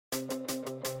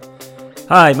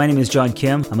Hi, my name is John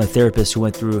Kim. I'm a therapist who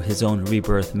went through his own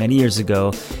rebirth many years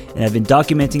ago, and I've been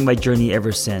documenting my journey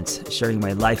ever since, sharing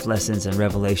my life lessons and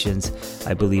revelations.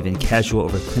 I believe in casual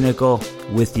over clinical,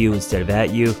 with you instead of at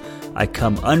you. I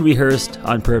come unrehearsed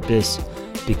on purpose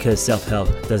because self-help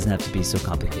doesn't have to be so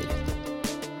complicated.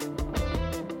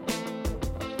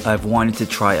 I've wanted to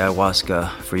try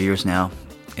ayahuasca for years now,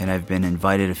 and I've been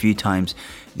invited a few times.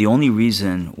 The only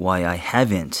reason why I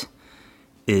haven't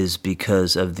is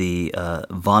because of the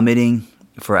vomiting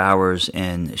for hours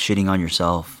and shitting on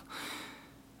yourself.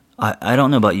 I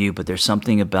don't know about you, but there's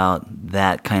something about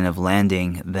that kind of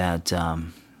landing that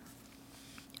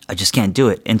I just can't do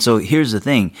it. And so here's the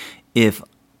thing. If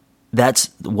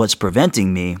that's what's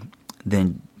preventing me,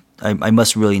 then I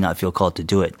must really not feel called to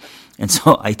do it. And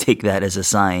so I take that as a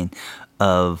sign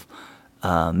of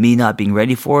me not being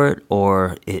ready for it,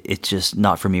 or it's just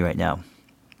not for me right now.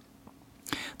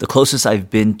 The closest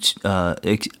I've been,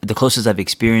 the closest I've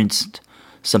experienced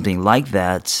something like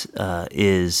that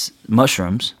is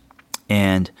mushrooms,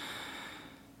 and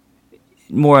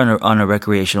more on a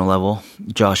recreational level.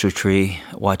 Joshua Tree,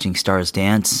 watching stars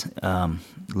dance,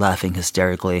 laughing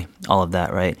hysterically, all of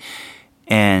that, right?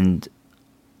 And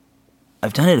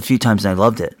I've done it a few times and I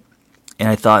loved it. And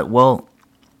I thought, well,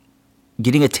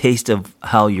 getting a taste of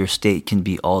how your state can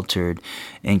be altered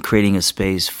and creating a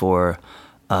space for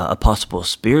a possible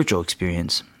spiritual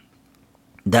experience,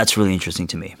 that's really interesting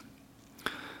to me.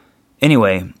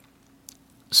 Anyway,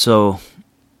 so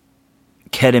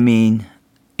ketamine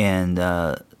and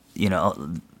MDMA,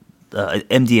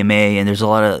 and there's a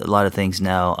lot of things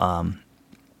now,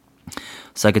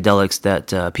 psychedelics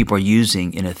that people are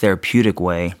using in a therapeutic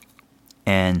way,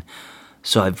 and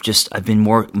so I've been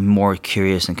more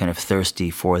curious and kind of thirsty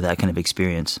for that kind of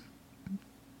experience.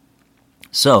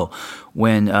 So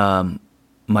when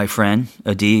my friend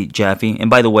Adi Jaffe, and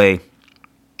by the way,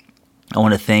 I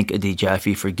want to thank Adi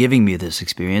Jaffe for giving me this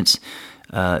experience.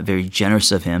 Very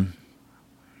generous of him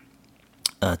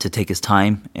to take his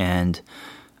time and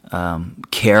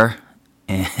care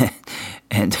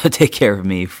and to take care of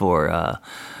me for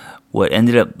what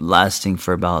ended up lasting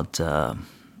for about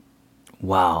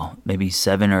maybe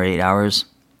 7 or 8 hours.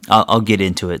 I'll get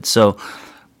into it. So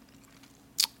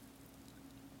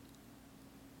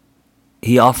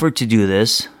he offered to do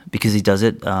this because he does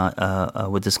it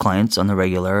with his clients on the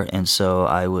regular, and so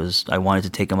I wanted to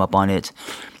take him up on it,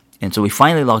 and so we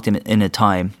finally locked in a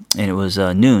time, and it was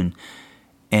noon,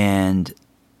 and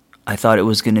I thought it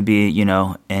was going to be an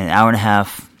hour and a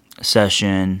half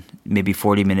session, maybe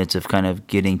 40 minutes of kind of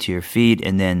getting to your feet,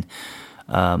 and then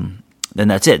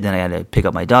that's it. Then I had to pick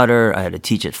up my daughter. I had to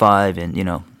teach at 5,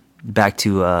 and back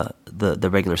to the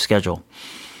regular schedule.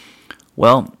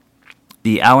 Well,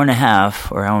 the hour and a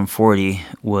half or hour and 40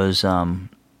 was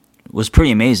pretty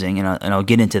amazing, and I'll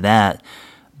get into that.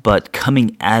 But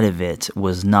coming out of it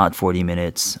was not 40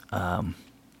 minutes.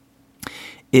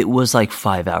 It was like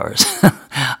 5 hours.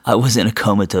 I was in a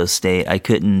comatose state. I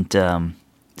couldn't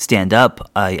stand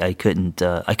up. I couldn't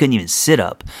even sit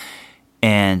up.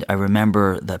 And I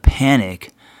remember the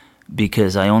panic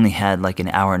because I only had like an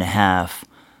hour and a half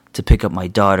to pick up my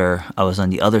daughter. I was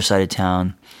on the other side of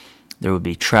town. There would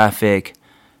be traffic.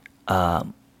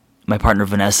 My partner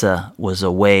Vanessa was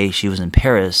away. She was in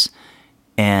Paris.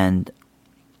 And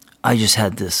I just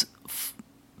had this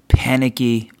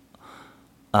panicky,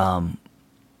 I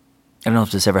don't know if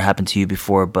this ever happened to you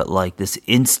before, but like this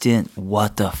instant,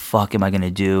 what the fuck am I going to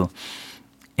do?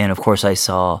 And of course I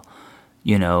saw,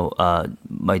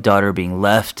 my daughter being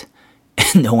left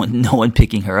and no one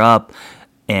picking her up,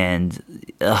 and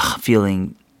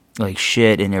feeling like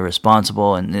shit and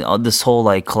irresponsible, and this whole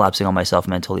like collapsing on myself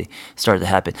mentally started to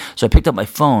happen. So I picked up my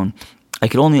phone. I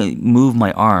could only move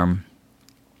my arm,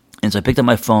 and so I picked up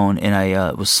my phone and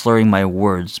I was slurring my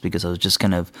words because I was just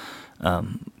kind of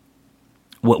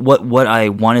what I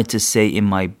wanted to say in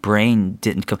my brain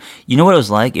didn't come. You know what it was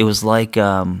like? It was like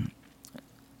Leonardo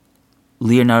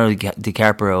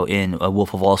DiCaprio in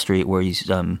Wolf of Wall Street, where he's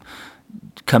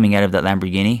coming out of that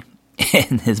Lamborghini.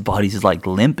 And his body's just like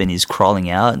limp, and he's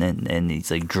crawling out, and he's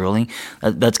like drooling.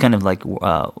 That's kind of like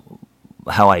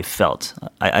how I felt.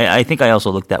 I think I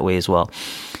also looked that way as well.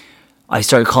 I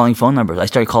started calling phone numbers. I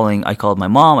called my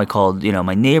mom. I called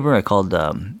my neighbor. I called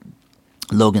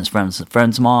Logan's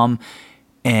friend's mom,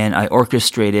 and I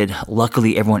orchestrated.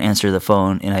 Luckily, everyone answered the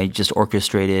phone, and I just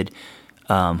orchestrated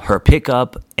her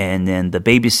pickup, and then the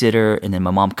babysitter, and then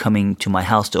my mom coming to my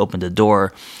house to open the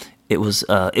door. It was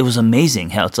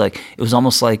amazing how it was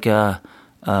almost like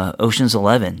Ocean's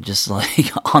 11, just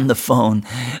like on the phone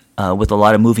with a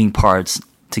lot of moving parts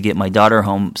to get my daughter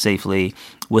home safely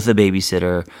with a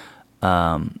babysitter,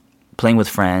 playing with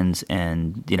friends,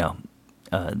 and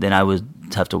then I would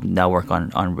have to now work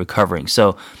on recovering.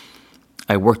 So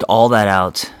I worked all that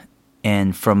out,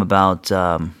 and from about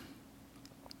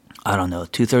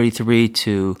 2:33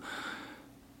 to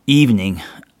evening,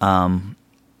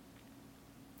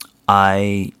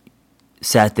 I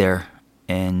sat there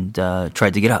and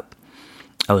tried to get up.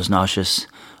 I was nauseous.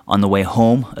 On the way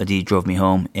home, Adi drove me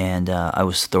home, and I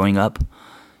was throwing up.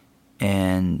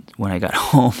 And when I got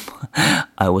home,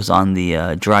 I was on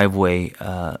the driveway,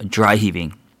 dry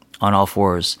heaving on all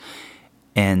fours.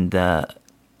 And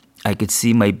I could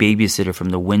see my babysitter from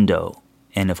the window.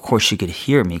 And of course, she could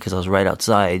hear me because I was right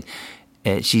outside.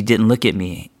 She didn't look at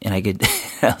me. And I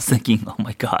was thinking, oh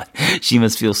my God, she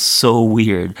must feel so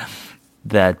weird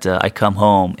that I come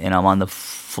home and I'm on the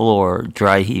floor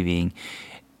dry heaving.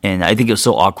 And I think it was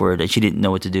so awkward that she didn't know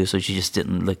what to do, so she just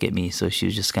didn't look at me. So she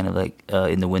was just kind of like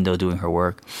in the window doing her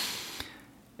work.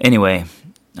 Anyway,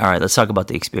 all right, let's talk about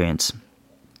the experience.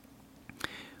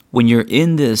 When you're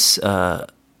in this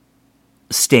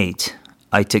state,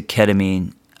 I took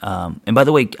ketamine. And by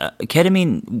the way,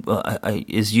 ketamine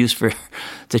is used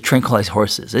to tranquilize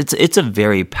horses. It's a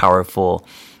very powerful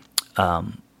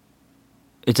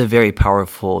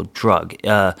drug.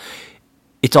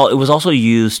 It was also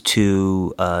used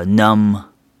to numb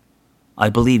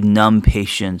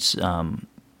patients, during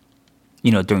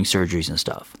surgeries and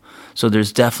stuff. So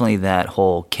there's definitely that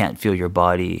whole can't feel your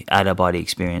body, out of body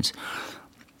experience.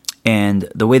 And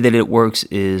the way that it works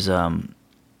is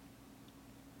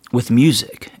with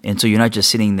music. And so you're not just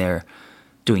sitting there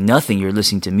doing nothing, you're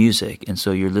listening to music. And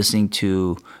so you're listening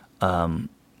to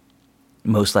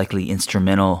most likely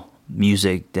instrumental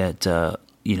music that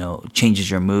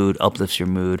changes your mood, uplifts your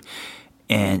mood,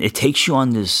 and it takes you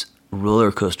on this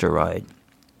roller coaster ride.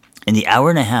 In the hour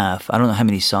and a half, I don't know how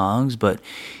many songs, but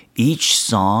each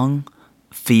song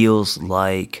feels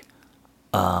like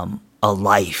a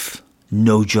life,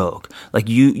 no joke. Like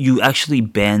you actually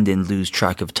bend and lose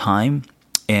track of time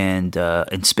and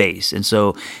space. And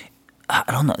so I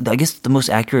don't know, I guess the most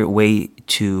accurate way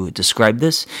to describe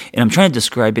this, and I'm trying to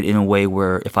describe it in a way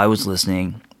where if I was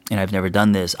listening and I've never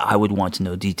done this, I would want to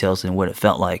know details and what it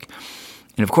felt like.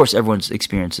 And of course, everyone's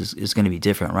experience is going to be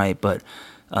different, right? But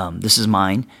this is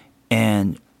mine.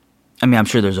 And I mean, I'm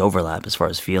sure there's overlap as far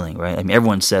as feeling, right? I mean,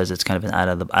 everyone says it's kind of an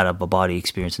out of a body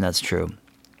experience, and that's true.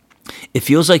 It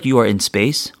feels like you are in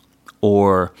space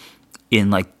or in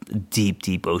like deep,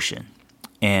 deep ocean.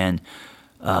 And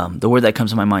the word that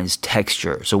comes to my mind is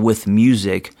texture. So with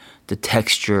music, the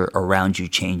texture around you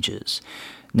changes.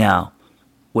 Now,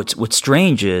 what's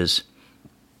strange is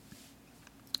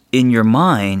in your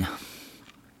mind,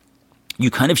 you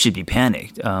kind of should be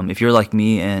panicked. If you're like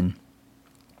me and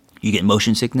you get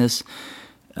motion sickness,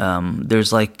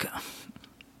 there's like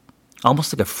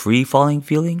almost like a free falling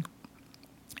feeling.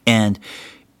 And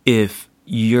if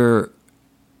you're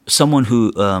someone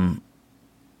who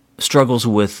struggles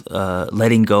with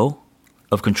letting go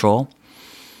of control,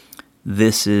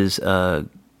 this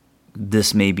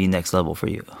may be next level for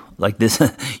you. Like this,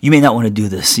 you may not want to do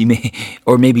this. You may,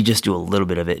 or maybe just do a little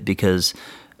bit of it because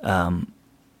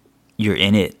you're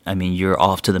in it. I mean, you're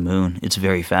off to the moon. It's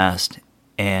very fast.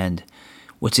 And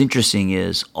what's interesting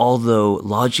is, although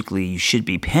logically you should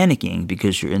be panicking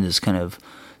because you're in this kind of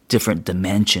different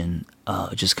dimension,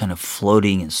 just kind of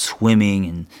floating and swimming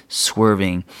and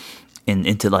swerving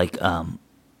into like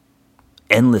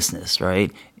endlessness,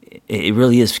 right? It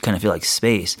really is kind of feel like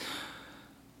space.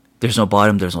 There's no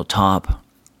bottom, there's no top.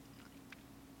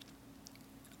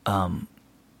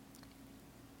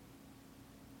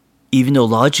 Even though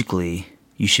logically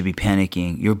you should be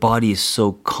panicking, your body is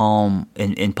so calm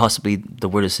and possibly the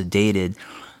word is sedated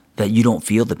that you don't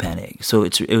feel the panic. So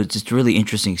it's just a really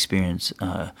interesting experience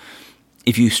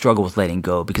if you struggle with letting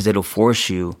go, because it'll force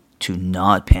you to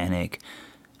not panic,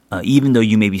 even though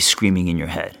you may be screaming in your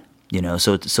head.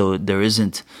 So there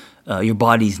isn't your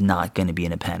body's not going to be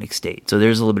in a panic state. So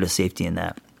there's a little bit of safety in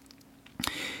that.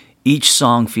 Each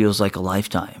song feels like a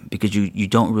lifetime because you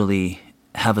don't really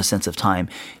have a sense of time.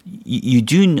 You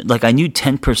do, like I knew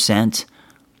 10%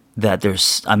 that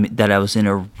that I was in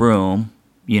a room,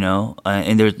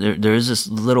 and there is this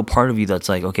little part of you that's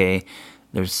like, okay,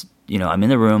 there's I'm in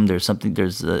the room. There's something.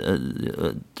 There's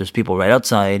people right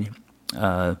outside.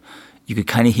 You could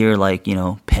kind of hear like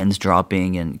pens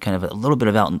dropping and kind of a little bit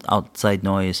of outside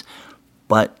noise,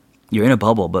 but you're in a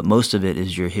bubble. But most of it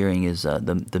is you're hearing is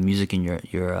the music in your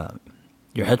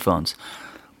headphones,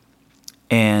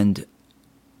 and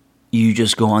you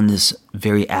just go on this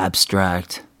very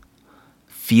abstract,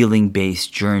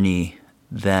 feeling-based journey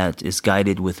that is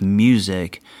guided with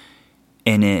music,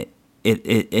 and it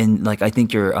like I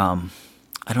think you're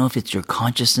I don't know if it's your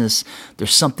consciousness.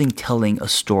 There's something telling a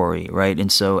story, right?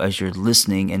 And so as you're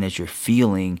listening and as you're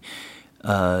feeling,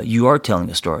 you are telling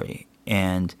a story.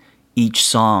 And each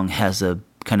song has a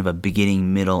kind of a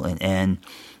beginning, middle, and end,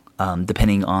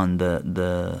 depending on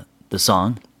the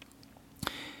song.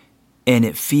 And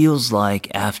it feels like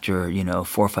after,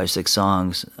 4, 5, 6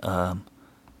 songs,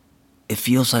 it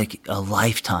feels like a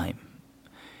lifetime.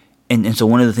 And so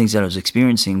one of the things that I was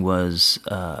experiencing was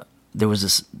there was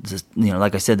this,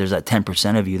 like I said, there's that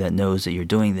 10% of you that knows that you're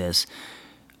doing this.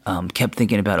 Kept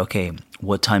thinking about, okay,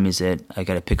 what time is it? I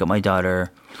got to pick up my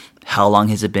daughter. How long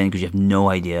has it been? Because you have no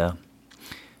idea.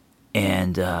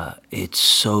 And it's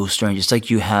so strange. It's like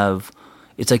you're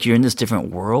in this different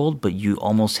world, but you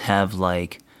almost have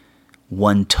like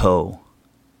one toe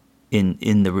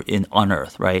on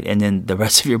Earth, right? And then the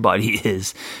rest of your body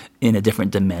is in a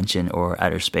different dimension or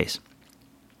outer space.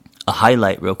 A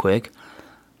highlight, real quick.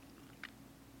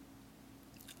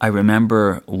 I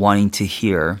remember wanting to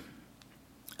hear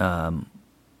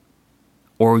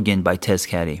Oregon by Tez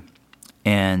Caddy,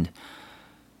 and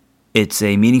it's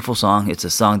a meaningful song. It's a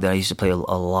song that I used to play a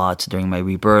lot during my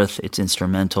rebirth. It's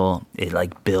instrumental. It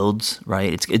like builds,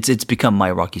 right? It's become my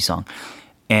Rocky song,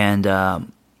 and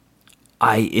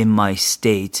in my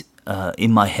state,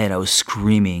 in my head, I was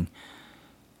screaming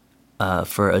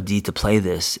for Adi to play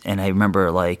this, and I remember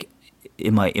like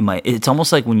in my it's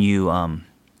almost like when you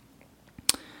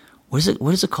what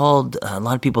is it called? A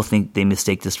lot of people think they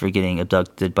mistake this for getting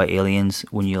abducted by aliens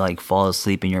when you like fall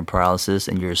asleep and you're in paralysis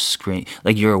and you're screaming,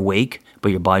 like you're awake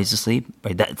but your body's asleep,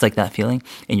 right? It's like that feeling,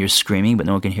 and you're screaming but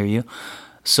no one can hear you.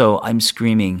 So I'm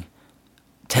screaming,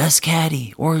 Tez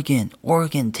Caddy, Oregon,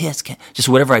 Tez Caddy, just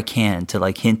whatever I can to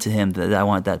like hint to him that I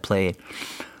want that played.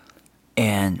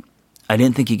 And I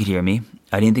didn't think he could hear me.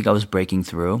 I didn't think I was breaking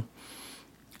through,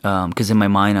 because in my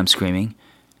mind I'm screaming.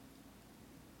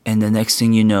 And the next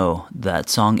thing you know, that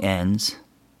song ends,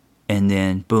 and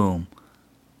then boom,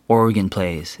 Oregon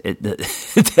plays.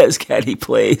 Tez Caddy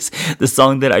plays. The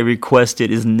song that I requested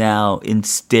is now in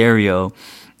stereo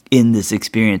in this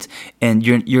experience, and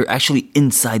you're actually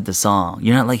inside the song.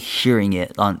 You're not like hearing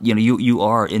it on. You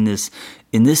are in this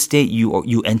state.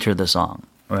 You enter the song,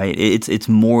 right? It's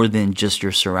more than just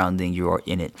your surrounding. You are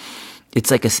in it. It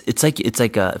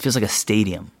feels like a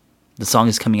stadium. The song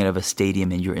is coming out of a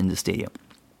stadium, and you're in the stadium.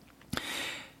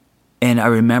 And I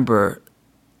remember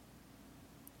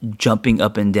jumping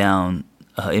up and down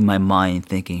in my mind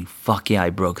thinking, fuck yeah,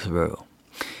 I broke through.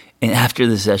 And after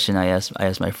the session, I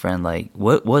asked my friend, like,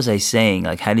 what was I saying?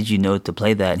 Like, how did you know to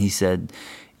play that? And he said,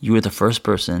 you were the first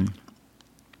person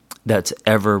that's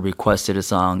ever requested a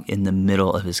song in the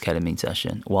middle of his ketamine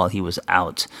session while he was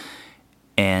out.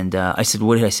 And I said,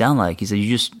 what did I sound like? He said,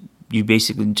 you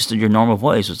basically, just your normal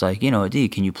voice was like, Adi,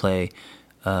 can you play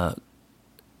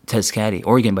Tez Caddy,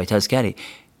 Oregon by Tez Caddy?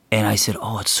 And I said,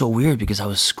 oh, it's so weird because I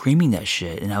was screaming that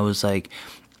shit. And I was like,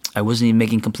 I wasn't even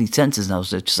making complete sentences. And I was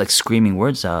just like screaming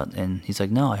words out. And he's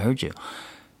like, no, I heard you.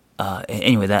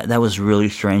 Anyway, that was really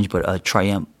strange, but a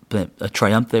triumphant,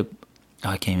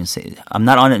 I can't even say it. I'm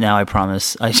not on it now, I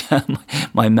promise.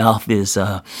 My mouth is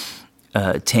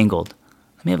tangled.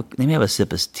 Let me have a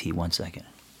sip of tea, 1 second.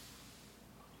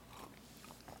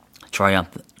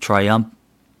 Triumphant.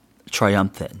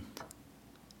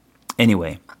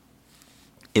 Anyway,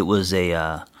 it was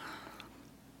a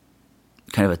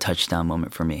kind of a touchdown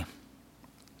moment for me.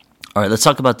 All right, let's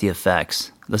talk about the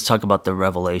effects. Let's talk about the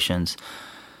revelations.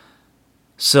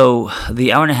 So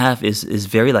the hour and a half is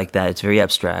very like that. It's very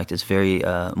abstract. It's very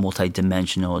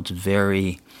multidimensional. It's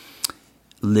very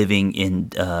living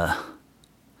in...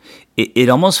 It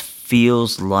almost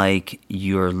feels like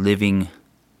you're living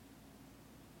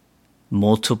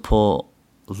multiple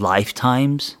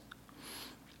lifetimes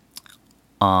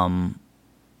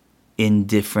in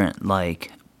different,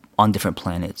 like, on different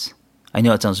planets. I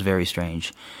know it sounds very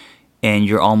strange. And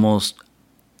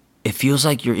it feels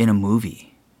like you're in a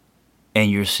movie. And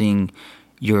you're seeing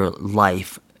your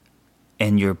life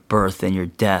and your birth and your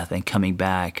death and coming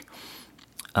back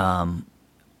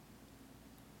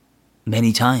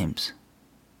many times.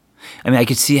 I mean, I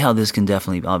could see how this can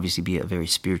definitely, obviously, be a very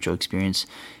spiritual experience.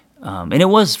 And it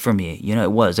was for me,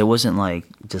 it was. It wasn't like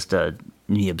just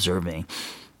me observing.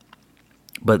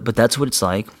 But that's what it's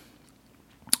like.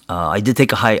 I did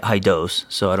take a high dose,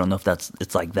 so I don't know if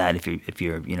it's like that if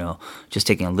you're just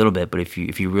taking a little bit. But if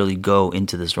you really go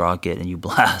into this rocket and you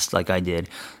blast like I did,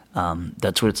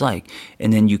 that's what it's like.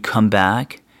 And then you come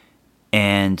back,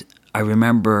 and I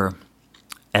remember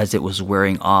as it was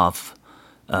wearing off,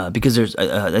 because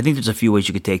I think there's a few ways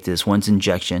you could take this. One's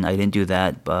injection. I didn't do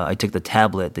that. I took the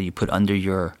tablet that you put under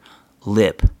your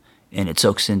lip, and it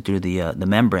soaks in through the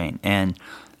membrane and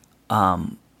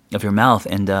of your mouth.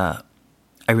 And I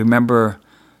remember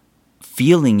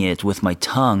feeling it with my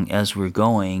tongue as we're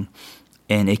going,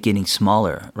 and it getting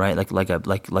smaller, right?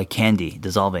 Like candy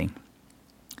dissolving.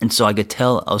 And so I could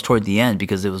tell I was toward the end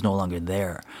because it was no longer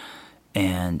there,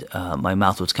 and my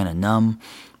mouth was kind of numb,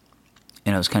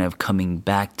 and I was kind of coming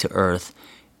back to earth.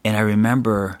 And I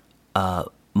remember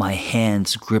my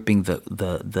hands gripping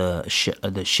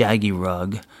the shaggy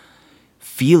rug,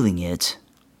 feeling it,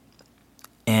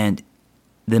 and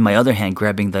then my other hand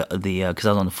grabbing the because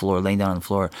I was on the floor, laying down on the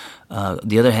floor,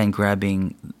 the other hand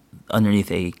grabbing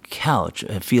underneath a couch,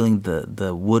 feeling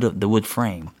the wood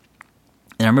frame.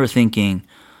 And I remember thinking,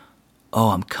 oh,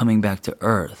 I'm coming back to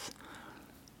earth.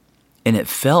 And it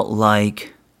felt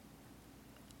like,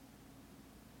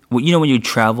 well, when you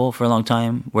travel for a long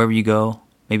time, wherever you go,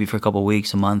 maybe for a couple of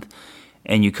weeks, a month,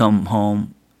 and you come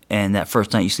home, and that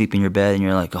first night you sleep in your bed, and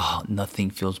you're like, oh, nothing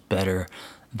feels better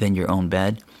than your own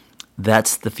bed.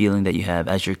 That's the feeling that you have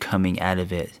as you're coming out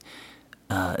of it.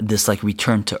 This like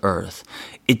return to earth.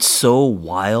 It's so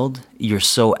wild. You're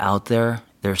so out there.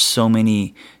 There's so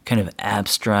many kind of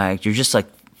abstract. You're just like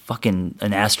fucking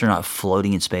an astronaut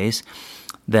floating in space,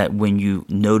 that when you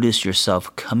notice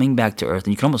yourself coming back to earth,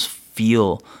 and you can almost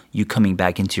feel you coming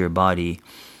back into your body,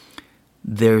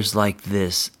 there's like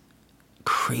this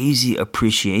crazy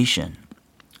appreciation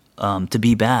to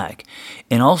be back.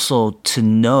 And also to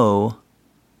know,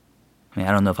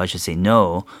 I don't know if I should say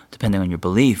no, depending on your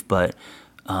belief, but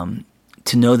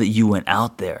to know that you went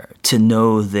out there, to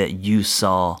know that you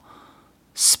saw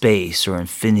space or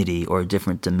infinity or a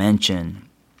different dimension,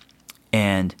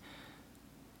 and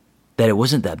that it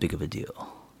wasn't that big of a deal.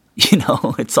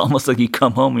 It's almost like you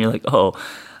come home and you're like, oh,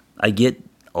 I get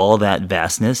all that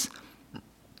vastness,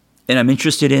 and I'm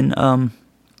interested in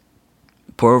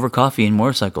pour over coffee and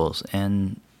motorcycles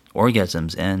and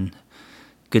orgasms and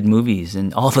good movies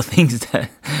and all the things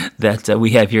that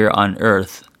we have here on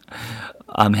Earth.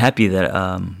 I'm happy that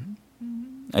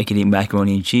I can eat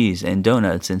macaroni and cheese and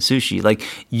donuts and sushi. Like,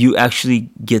 you actually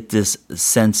get this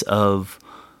sense of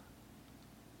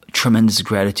tremendous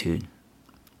gratitude.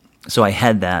 So I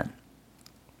had that.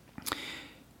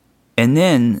 And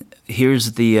then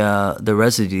here's the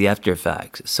residue, the after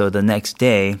effects. So the next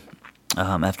day,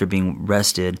 after being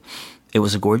rested, it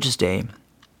was a gorgeous day.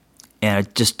 And I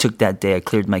just took that day, I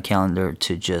cleared my calendar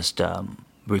to just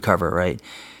recover, right?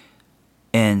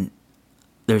 And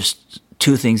there's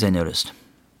two things I noticed.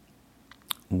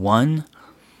 One,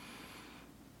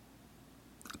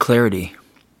 clarity.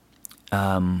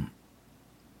 By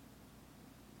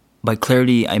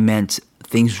clarity, I meant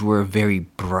things were very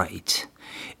bright.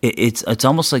 It's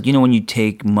almost like, when you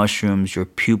take mushrooms, your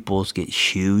pupils get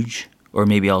huge, or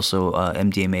maybe also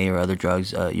MDMA or other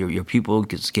drugs, your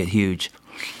pupils get huge.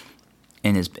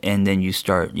 And then you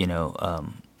start,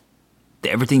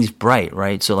 everything's bright,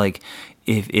 right? So like,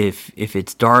 if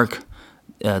it's dark,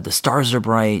 the stars are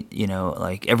bright,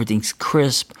 like everything's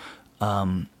crisp,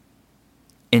 and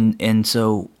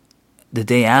so the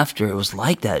day after it was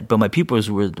like that, but my pupils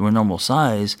were normal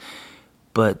size,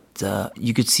 but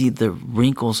you could see the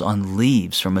wrinkles on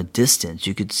leaves from a distance.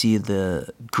 You could see the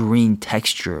green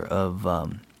texture of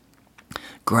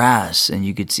grass, and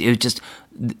you could see it was just.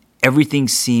 Everything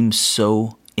seemed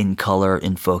so in color,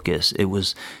 in focus. It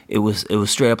was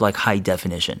straight up like high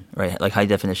definition, right? Like high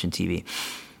definition TV.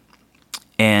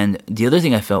 And the other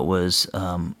thing I felt was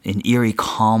an eerie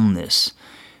calmness.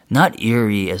 Not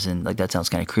eerie as in, like, that sounds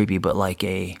kind of creepy, but like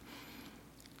a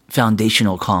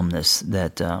foundational calmness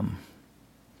that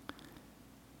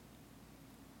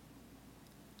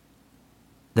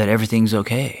that everything's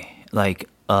okay. Like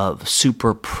a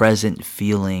super present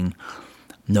feeling,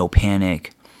 no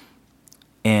panic.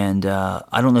 And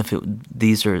I don't know if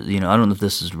these are, I don't know if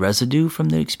this is residue from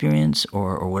the experience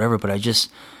or whatever, but I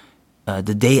just,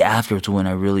 the day after is when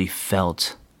I really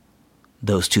felt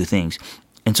those two things.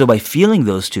 And so by feeling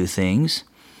those two things,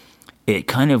 it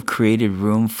kind of created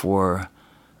room for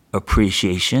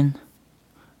appreciation,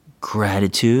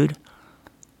 gratitude,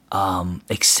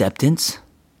 acceptance,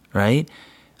 right?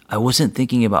 I wasn't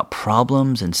thinking about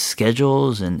problems and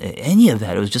schedules and any of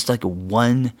that. It was just like a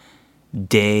one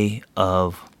day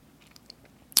of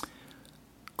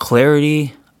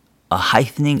clarity, a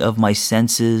heightening of my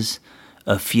senses,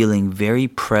 of feeling very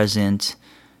present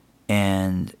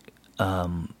and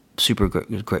super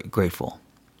grateful.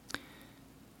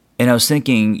 And I was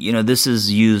thinking, this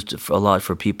is used a lot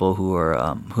for people who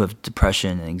are who have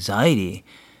depression and anxiety,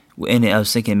 and I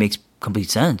was thinking it makes complete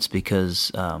sense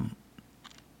because the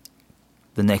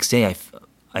next day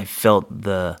I felt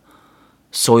the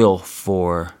soil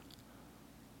for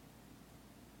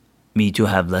me to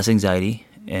have less anxiety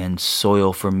and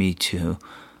soil for me to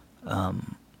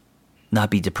not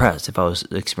be depressed if I was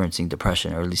experiencing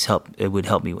depression, or at least it would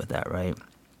help me with that, right?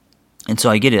 And so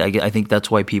I get it. I think that's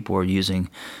why people are using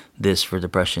this for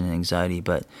depression and anxiety.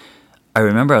 But I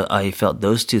remember I felt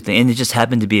those two things, and it just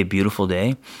happened to be a beautiful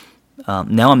day.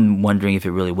 Now I'm wondering if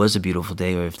it really was a beautiful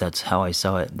day, or if that's how I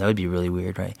saw it. That would be really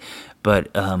weird, right?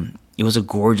 But it was a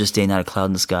gorgeous day, not a cloud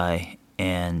in the sky,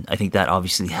 and I think that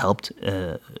obviously helped.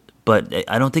 But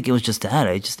I don't think it was just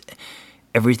that.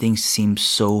 Everything seemed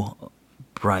so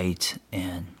bright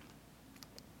and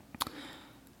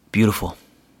beautiful,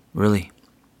 really.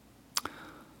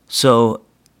 So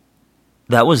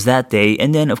that was that day,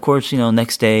 and then of course,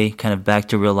 next day, kind of back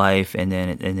to real life, and then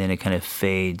it kind of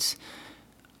fades.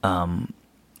 And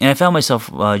I found myself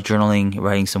journaling,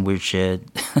 writing some weird shit.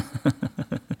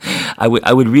 I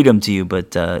would read them to you,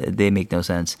 but they make no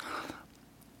sense.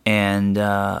 And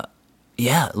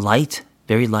light,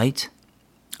 very light,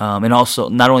 and also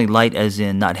not only light as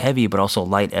in not heavy, but also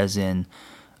light as in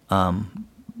the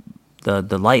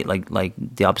light, like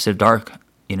the opposite of dark,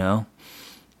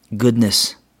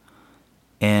 goodness.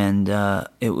 And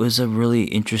it was a really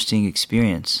interesting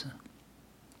experience.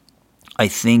 I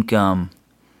think now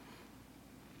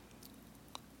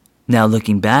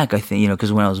looking back, I think,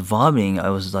 because when I was vomiting, I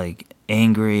was like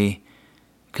angry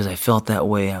because I felt that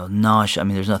way. I was nauseous. I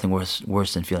mean, there's nothing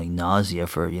worse than feeling nausea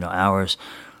for hours.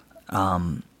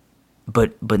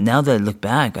 But now that I look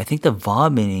back, I think the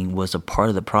vomiting was a part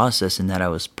of the process in that I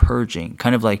was purging,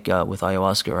 kind of like with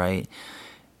ayahuasca, right?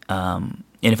 And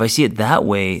if I see it that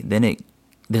way, then it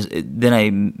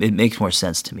makes more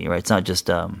sense to me, right? It's not just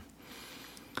a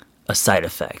side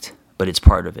effect, but it's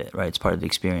part of it, right? It's part of the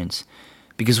experience.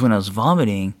 Because when I was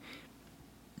vomiting,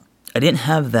 I didn't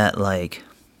have that, like,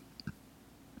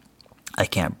 I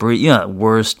can't breathe.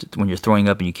 Worst when you're throwing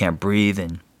up and you can't breathe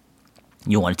and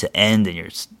you want it to end, and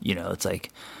it's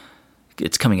like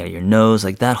it's coming out of your nose.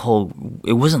 Like that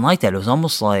it wasn't like that. It was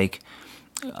almost like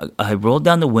I rolled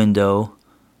down the window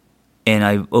and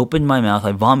I opened my mouth.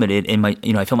 I vomited, and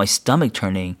I felt my stomach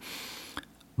turning,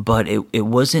 but it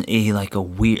wasn't a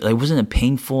weird. It wasn't a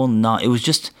painful. It was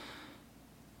just.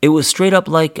 It was straight up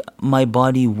like my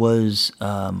body was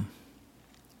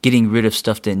getting rid of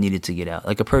stuff that needed to get out,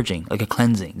 like a purging, like a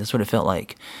cleansing. That's what it felt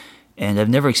like. And I've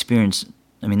never experienced,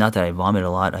 not that I vomit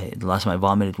a lot. The last time I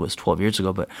vomited was 12 years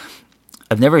ago, but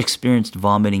I've never experienced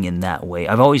vomiting in that way.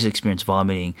 I've always experienced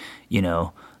vomiting,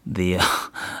 the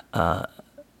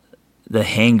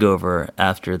hangover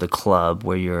after the club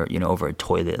where you're, over a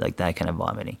toilet, like that kind of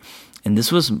vomiting. And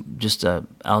this was just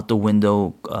out the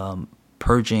window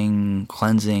purging,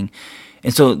 cleansing.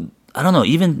 And so I don't know,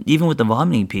 even with the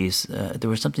vomiting piece, there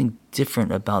was something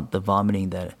different about the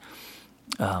vomiting that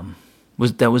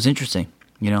was interesting.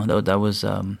 That was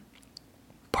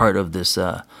part of this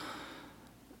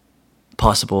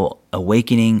possible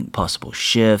awakening, possible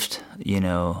shift,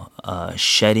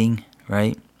 shedding,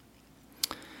 right?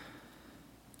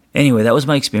 Anyway, that was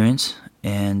my experience,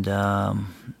 and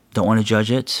don't want to judge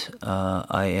it.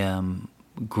 I am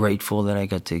grateful that I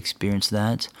got to experience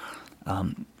that.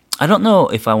 I don't know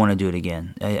if I want to do it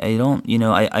again. I don't,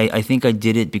 I think I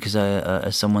did it because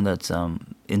as someone that's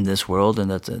in this world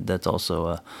and that's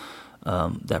also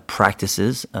that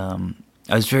practices. I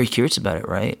was very curious about it,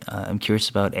 right? I'm curious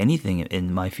about anything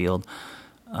in my field,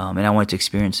 and I wanted to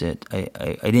experience it.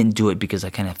 I didn't do it because I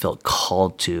kind of felt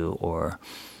called to or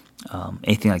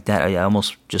anything like that. I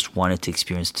almost just wanted to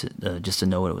experience just to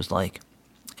know what it was like,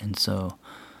 and so.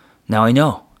 Now I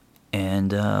know,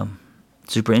 and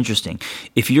super interesting.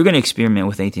 If you're going to experiment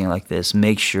with anything like this,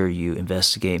 make sure you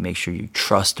investigate, make sure you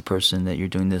trust the person that you're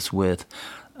doing this with,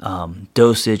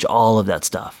 dosage, all of that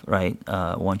stuff, right?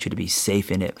 I want you to be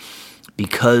safe in it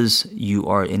because you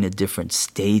are in a different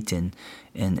state and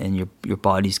your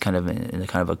body's kind of in a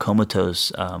kind of a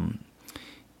comatose.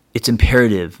 It's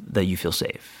imperative that you feel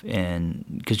safe, and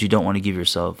because you don't want to give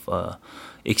yourself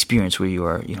experience where you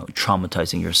are,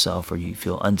 traumatizing yourself or you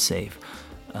feel unsafe.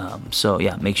 So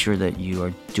yeah, make sure that you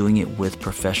are doing it with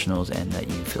professionals and that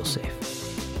you feel safe.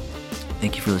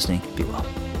 Thank you for listening. Be well.